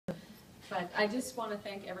But I just want to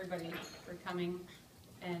thank everybody for coming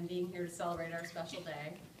and being here to celebrate our special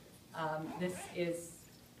day. This is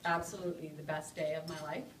absolutely the best day of my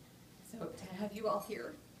life. So to have you all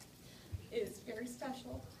here is very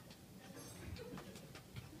special.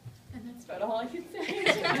 And that's about all I can say.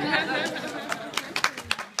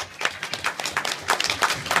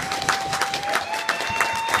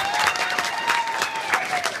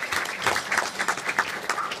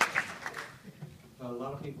 A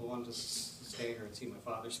lot of people want to stay here and see my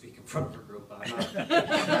father speak in front of a group. I'm not.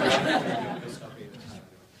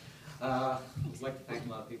 I'd like to thank a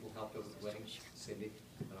lot of people who helped out with the wedding. Cindy,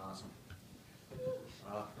 it's been awesome.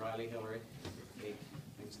 Riley, Hillary, Kate,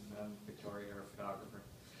 thanks to Victoria, our photographer.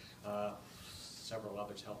 Several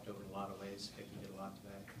others helped out in a lot of ways. Vicky did a lot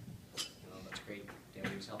today. That's great.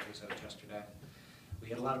 Debbie was helping us out yesterday. We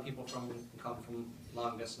had a lot of people come from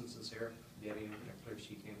long distances here. Debbie in particular,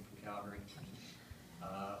 she came from Calgary.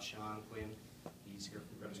 Sean Quinn, he's here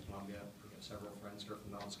from British Columbia. We have several friends here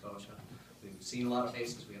from Nova Scotia. We've seen a lot of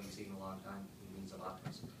faces we haven't seen in a long time. It means a lot to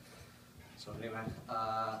us. So anyway,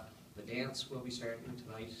 the dance will be starting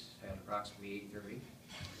tonight at approximately 8:30.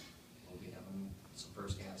 We'll be having some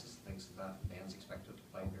first dances and things like that. The band's expected to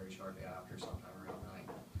play very shortly after, sometime around 9.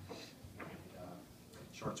 And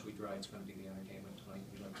Short Sweet Ride's going to be the entertainment tonight.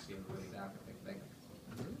 We'd like to see everybody back if they can make it.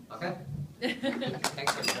 Okay?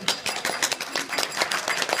 Thanks, everybody.